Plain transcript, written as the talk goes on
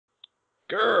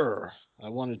Grr. I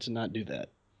wanted to not do that.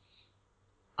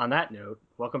 On that note,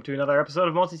 welcome to another episode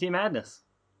of Multi-Team Madness.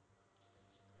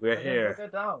 We're here.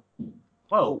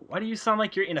 Whoa, why do you sound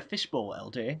like you're in a fishbowl,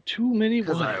 LJ? Too many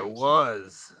Because I waters.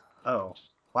 was. Oh,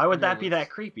 why would And it that be was that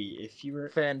creepy if you were...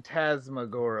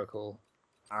 Phantasmagorical.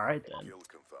 Alright then.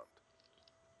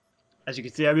 As you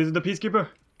can see, I'm using the Peacekeeper.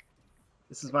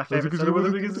 This is my favorite setup with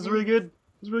it because it's really good.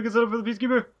 It's a really good setup for the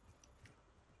Peacekeeper.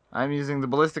 I'm using the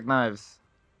ballistic knives.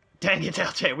 Dang it,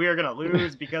 LJ, we are gonna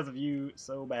lose because of you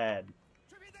so bad.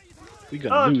 We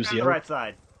gonna lose, on yo. the right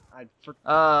side.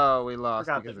 Oh, we lost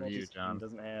Forgot because that of you, multi-team John.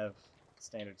 doesn't have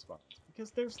standard spawns because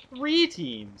there's 3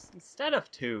 teams instead of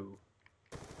 2.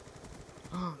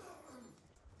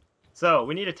 So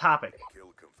we need a topic.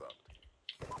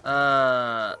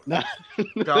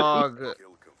 Dog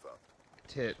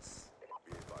tits.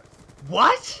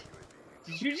 What?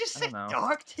 Did you just I say don't know.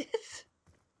 dog tits?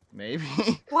 Maybe.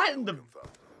 What in the?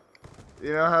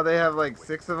 You know how they have like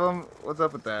 6 of them? What's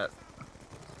up with that?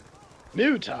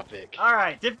 New topic. All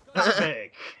right, different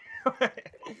topic.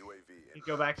 You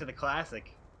go back to the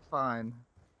classic. Fine.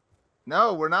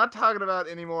 No, we're not talking about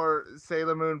any more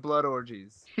Sailor Moon blood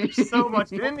orgies. So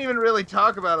much. We didn't even really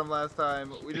talk about them last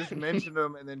time. We just mentioned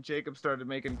them, and then Jacob started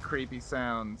making creepy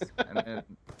sounds, and then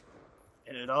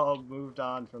And it all moved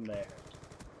on from there.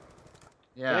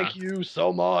 yeah. Thank you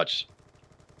so much.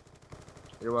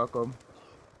 You're welcome.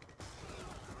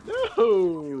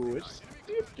 No, it's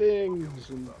do things.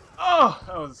 And... Oh,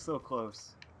 that was so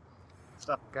close.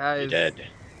 Stop. Guys, You dead.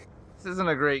 this isn't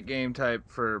a great game type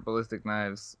for ballistic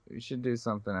knives. We should do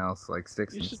something else like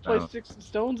sticks You and should play stones. Sticks and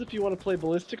Stones if you want to play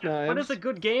Ballistic Knives. What is a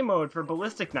good game mode for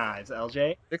ballistic knives,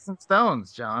 LJ? Sticks and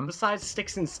stones, John. Besides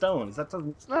sticks and stones, that doesn't.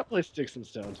 Let's not play Sticks and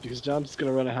Stones because John's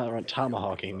gonna run around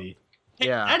tomahawking me. Hey,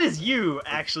 Yeah. that is you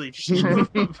actually.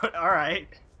 But all right.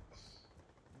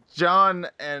 John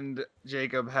and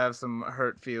Jacob have some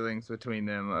hurt feelings between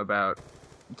them about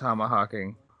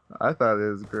tomahawking. I thought it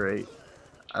was great.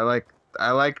 I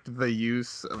liked the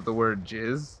use of the word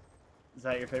jizz. Is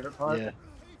that your favorite part? Yeah.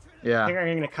 I Yeah. think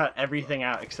I'm gonna cut everything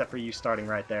out except for you starting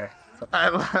right there.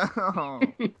 So,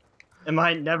 in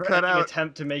my never Cut ending out-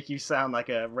 attempt to make you sound like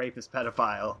a rapist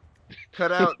pedophile.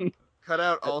 cut out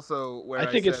also where I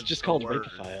think it's said just the called word.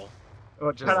 Rapeophile.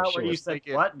 Well, Just cut out sure, where you just said make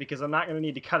it- what, because I'm not gonna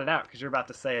need to cut it out because you're about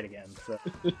to say it again. So.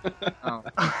 Oh.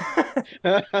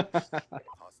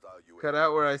 Cut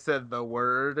out where I said the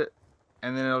word,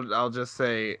 and then I'll just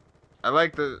say, I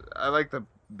like the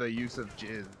use of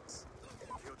jizz.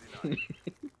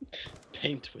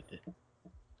 Paint with it.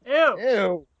 Ew.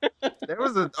 Ew. There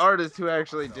was an artist who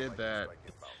actually did that.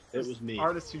 It was me.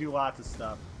 Artists who do lots of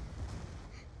stuff.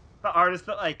 The artist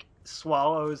that like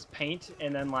swallows paint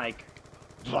and then like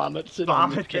Vomits it on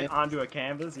the vomits it can. onto a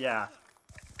canvas. Yeah.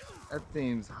 That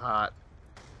seems hot.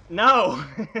 No.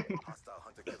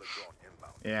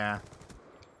 Yeah.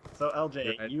 So LJ,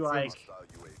 Yeah, it you like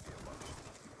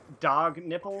dog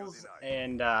nipples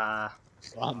and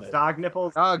Vomit. dog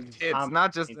nipples. Dog and tits, vomit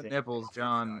not just the painting. nipples,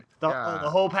 John. The, yeah. oh, the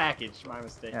whole package. My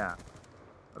mistake. Yeah.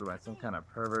 What am I, some kind of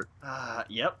pervert?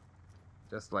 Yep.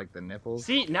 Just like the nipples?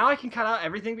 See, now I can cut out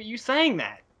everything but you saying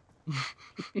that.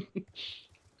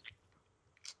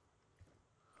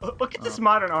 Look at this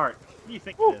modern art. What do you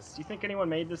think of this? Do you think anyone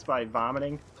made this by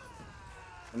vomiting?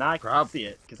 And now I can Prob- see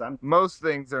it because I'm Most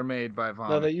things are made by No,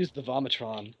 vomit. they used the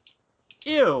Vomitron.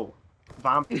 ew.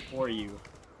 Vomit for you.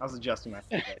 I was adjusting my.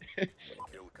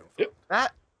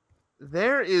 That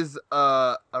there is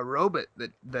a robot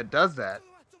that does that.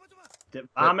 That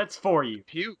vomits for you.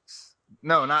 Pukes.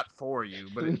 No, not for you,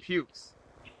 but it pukes.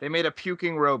 They made a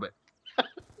puking robot.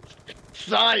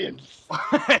 Science!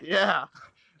 Yeah.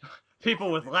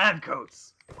 People with lab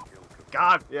coats.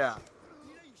 God. Yeah.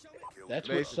 That's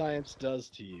what Basically. science does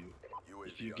to you.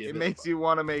 If you give It makes you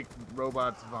want to make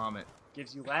robots vomit.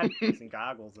 Gives you lab coats and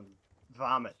goggles and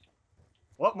vomit.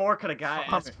 What more could a guy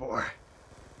ask for?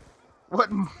 What?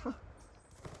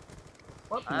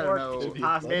 What I more don't could know. you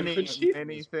possibly Many, need?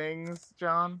 many things,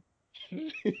 John.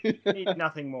 Need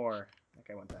nothing more.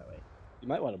 Okay, I went that way. You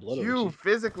might want to blood You orgy.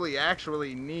 physically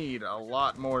actually need a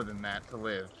lot more than that to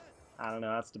live. I don't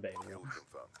know. That's debatable.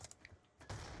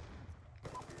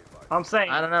 I'm saying,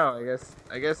 I don't know.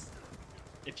 I guess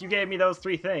if you gave me those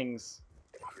 3 things,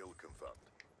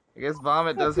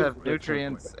 vomit does That's a have good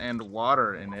nutrients and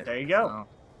water in it. There you go.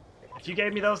 If you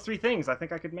gave me those 3 things, I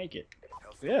think I could make it.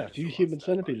 Yeah, if you human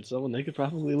centipede someone, they could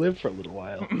probably live for a little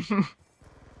while.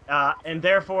 And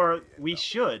therefore, we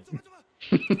should.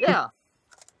 So, yeah.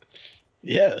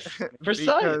 Yes, for Because-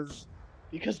 science.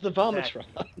 Because the Vomitron.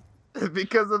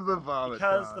 Because of the vomit.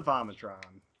 Because the Vomitron.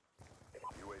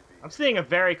 I'm seeing a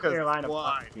very clear line of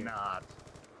Why thought here. not?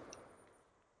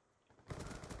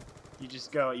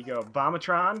 You go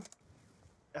Vomitron.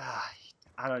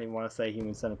 I don't even want to say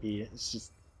human centipede. It's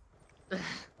just,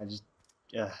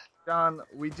 John,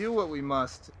 we do what we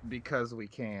must because we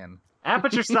can.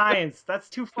 Aperture Science. That's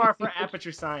too far for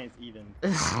Aperture Science, even.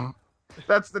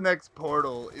 That's the next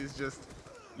portal. Is just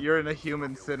you're in a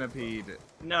human centipede.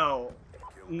 No.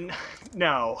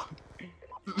 No.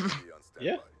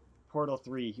 Yeah. Portal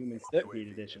 3, Human Centipede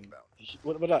Edition.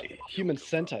 What about Human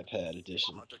Centipede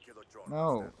Edition?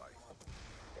 No.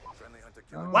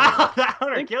 Wow, that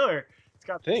hunter killer! It's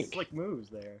got Think. slick moves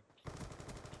there.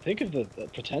 Think of the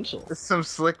potential. Some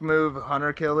slick move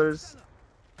hunter killers.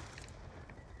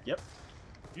 Yep.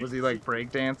 Was he like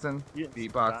breakdancing, You didn't see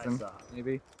beatboxing, what I saw.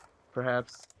 maybe,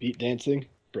 perhaps? Beat dancing,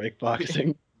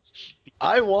 breakboxing.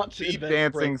 I want to Beat invent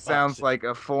dancing sounds breakboxing. like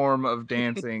a form of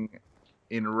dancing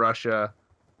in Russia,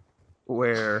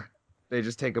 where they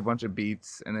just take a bunch of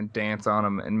beats and then dance on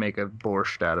them and make a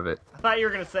borscht out of it. I thought you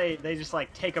were gonna say they just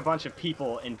like take a bunch of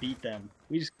people and beat them.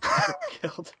 We just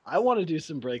killed. I want to do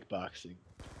some breakboxing.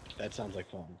 That sounds like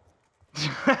fun.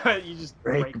 You just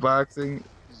break. Breakboxing.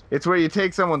 It's where you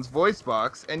take someone's voice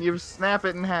box and you snap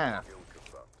it in half.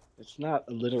 It's not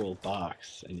a literal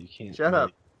box, and you can't. Shut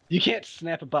up. You can't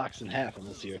snap a box in half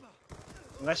unless you're.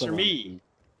 Unless you're me.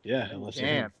 Yeah, unless you're.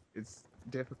 Can't. It's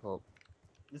difficult.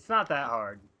 It's not that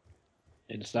hard.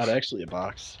 And it's not actually a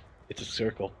box. It's a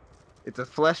circle. It's a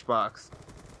flesh box.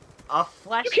 A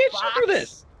flesh You can't box? shoot through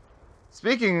this.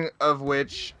 Speaking of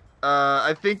which,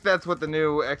 I think that's what the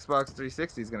new Xbox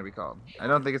 360 is going to be called. I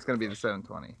don't think it's going to be the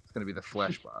 720. It's going to be the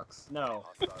flesh box. No.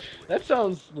 That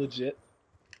sounds legit.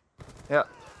 Yeah,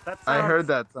 That I sounds heard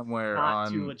that somewhere not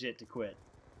on too legit to quit.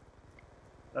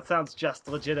 That sounds just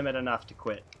legitimate enough to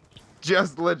quit.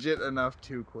 just legit enough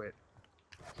to quit.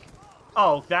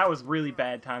 Oh, that was really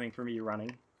bad timing for me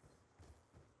running.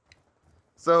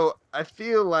 So I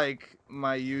feel like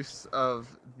my use of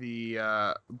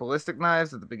the ballistic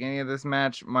knives at the beginning of this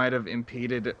match might have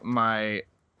impeded my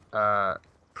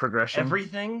progression.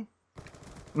 Everything?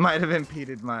 Might have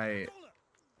impeded my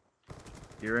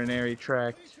urinary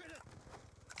tract.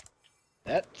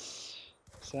 That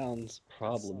sounds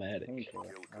problematic. Painful.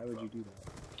 Why would you do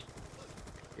that?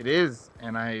 It is,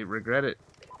 and I regret it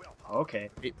Okay.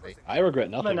 greatly. I regret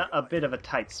I'm nothing. in a bit of a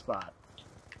tight spot.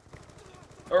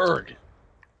 Erg.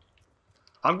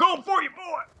 I'm going for you,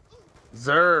 boy!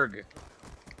 Zerg.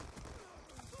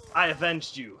 I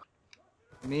avenged you.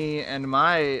 Me and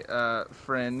my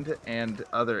friend and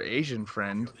other Asian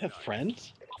friend You have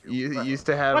friends? used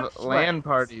to have What LAN friends?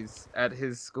 parties at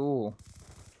his school,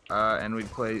 and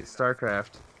we'd play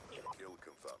StarCraft.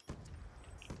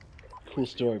 Cool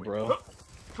story, bro.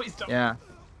 Please don't. Yeah.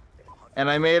 And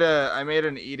I made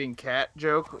an eating cat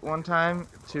joke one time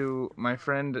to my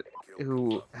friend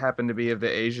who happened to be of the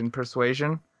Asian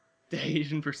persuasion, The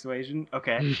Asian persuasion?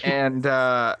 Okay. and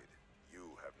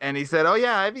he said, "Oh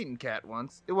yeah, I've eaten cat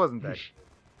once. It wasn't that."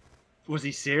 Was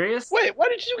he serious? Wait, why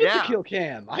did you get Yeah. the kill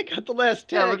cam? I got the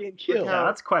last Yeah, tag look- and look kill. No,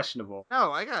 that's questionable.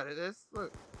 No, I got it.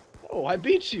 Look. Oh, I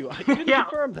beat you. You didn't Yeah.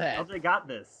 confirm that. I got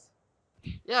this.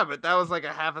 Yeah, but that was like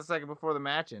a half a second before the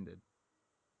match ended.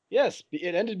 Yes,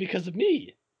 it ended because of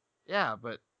me. Yeah,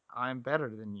 but I'm better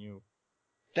than you.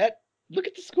 Look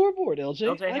at the scoreboard, LJ.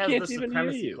 LJ I has can't the even hear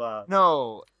supremacy you. clause.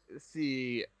 No,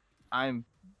 see, I'm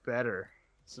better.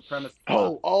 Supremacy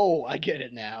clause. Oh, I get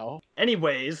it now.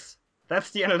 Anyways,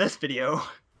 that's the end of this video.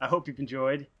 I hope you've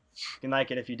enjoyed. You can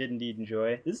like it if you did indeed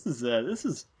enjoy. This is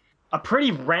a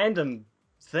pretty random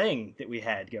thing that we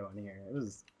had going here.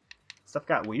 Stuff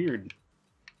got weird,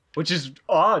 which is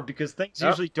odd because things Yep.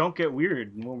 usually don't get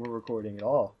weird when we're recording at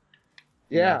all.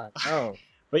 Yeah, no.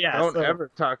 But yeah, Don't so ever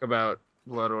talk about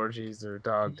blood orgies or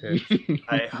dog tits.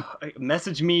 I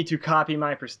message me to copy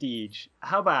my prestige.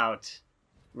 How about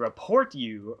report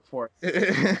you for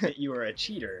that you are a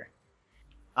cheater?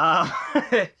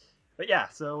 But yeah,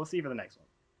 so we'll see you for the next one.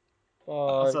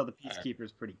 Also, the Peacekeeper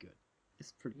is pretty good.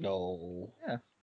 It's pretty good. No. Yeah.